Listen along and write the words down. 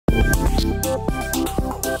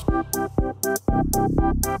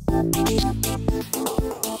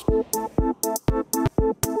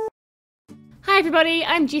everybody,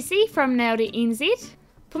 I'm Jessie from Nailed It NZ.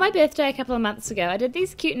 For my birthday a couple of months ago, I did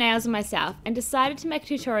these cute nails on myself and decided to make a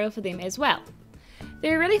tutorial for them as well.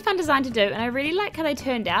 They're a really fun design to do and I really like how they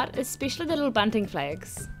turned out, especially the little bunting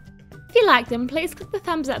flags. If you like them, please click the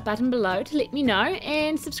thumbs up button below to let me know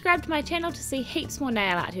and subscribe to my channel to see heaps more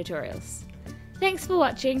nail art tutorials. Thanks for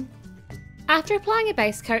watching. After applying a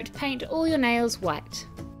base coat, paint all your nails white.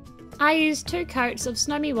 I used 2 coats of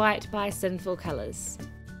Snowy White by Sinful colours.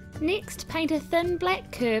 Next, paint a thin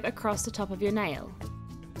black curve across the top of your nail.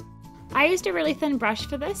 I used a really thin brush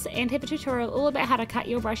for this and have a tutorial all about how to cut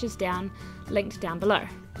your brushes down, linked down below.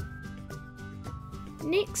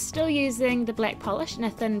 Next, still using the black polish and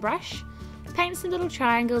a thin brush, paint some little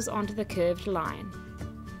triangles onto the curved line.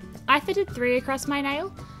 I fitted 3 across my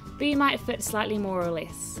nail, but you might fit slightly more or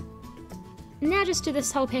less. Now just do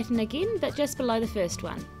this whole pattern again, but just below the first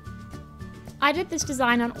one. I did this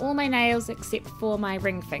design on all my nails except for my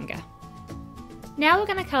ring finger. Now we're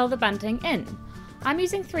going to colour the bunting in. I'm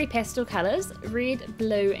using 3 pastel colours, red,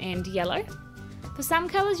 blue and yellow. For some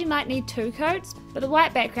colours you might need 2 coats, but the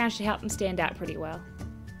white background should help them stand out pretty well.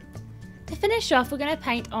 To finish off, we're going to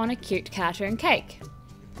paint on a cute cartoon cake.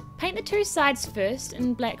 Paint the 2 sides first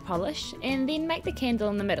in black polish and then make the candle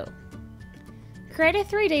in the middle. Create a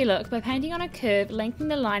 3D look by painting on a curve linking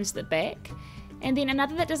the lines at the back, and then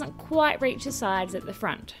another that doesn't quite reach the sides at the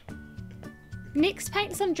front. Next,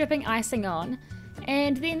 paint some dripping icing on,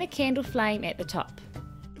 and then the candle flame at the top.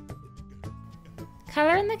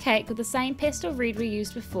 Colour in the cake with the same pastel red we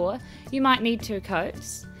used before, you might need 2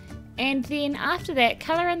 coats, and then after that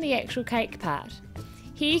colour in the actual cake part.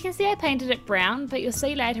 Here you can see I painted it brown, but you'll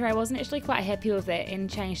see later I wasn't actually quite happy with that and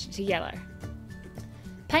changed it to yellow.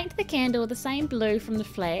 Paint the candle with the same blue from the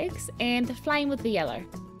flags, and the flame with the yellow.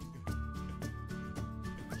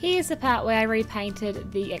 Here's the part where I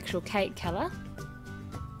repainted the actual cake colour.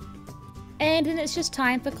 And then it's just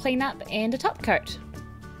time for cleanup and a top coat.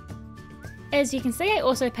 As you can see, I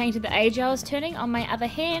also painted the age I was turning on my other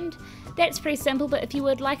hand. That's pretty simple, but if you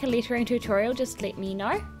would like a lettering tutorial, just let me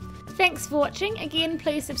know. Thanks for watching. Again,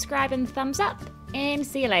 please subscribe and thumbs up, and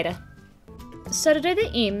see you later. So to do the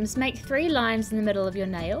M's, make 3 lines in the middle of your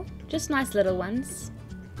nail, just nice little ones.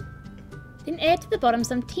 Then add to the bottom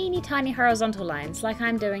some teeny tiny horizontal lines like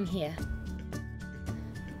I'm doing here.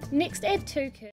 Next, add 2 curves.